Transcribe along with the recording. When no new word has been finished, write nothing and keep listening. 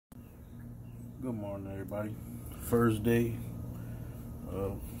Good morning, everybody. First day. I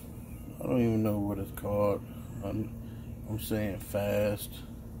don't even know what it's called. I'm saying fast.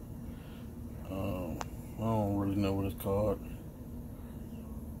 I don't really know what it's called.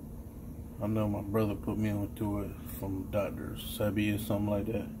 I know my brother put me onto it from Dr. Sebi or something like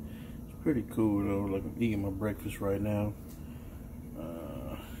that. It's pretty cool though. Like, I'm eating my breakfast right now.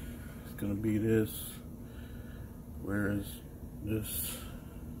 It's gonna be this. Whereas this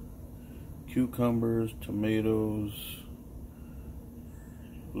cucumbers, tomatoes,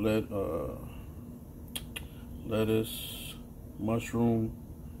 lettuce, mushroom,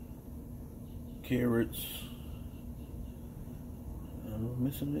 carrots. Am I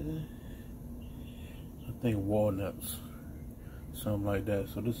missing anything? I think walnuts, something like that.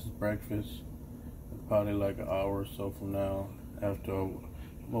 So this is breakfast. Probably like an hour or so from now. After I'm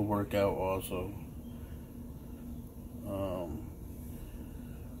gonna work out also.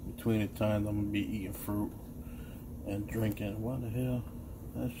 Between the times I'm gonna be eating fruit and drinking. What the hell?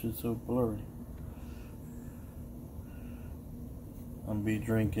 That shit's so blurry. I'm gonna be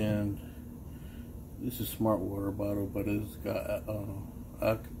drinking. This is Smart Water bottle, but it's got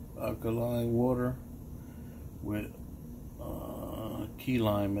alkaline water with key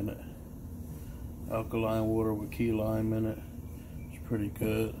lime in it. Alkaline water with key lime in it. It's pretty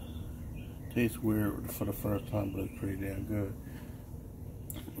good. Tastes weird for the first time, but it's pretty damn good.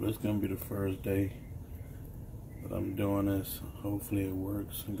 But it's gonna be the first day that I'm doing this. Hopefully it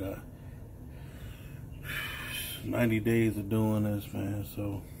works. I got 90 days of doing this, man.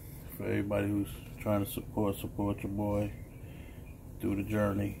 So for everybody who's trying to support your boy through the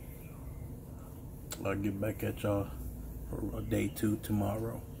journey, I'll get back at y'all for day 2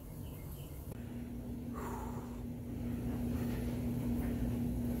 tomorrow.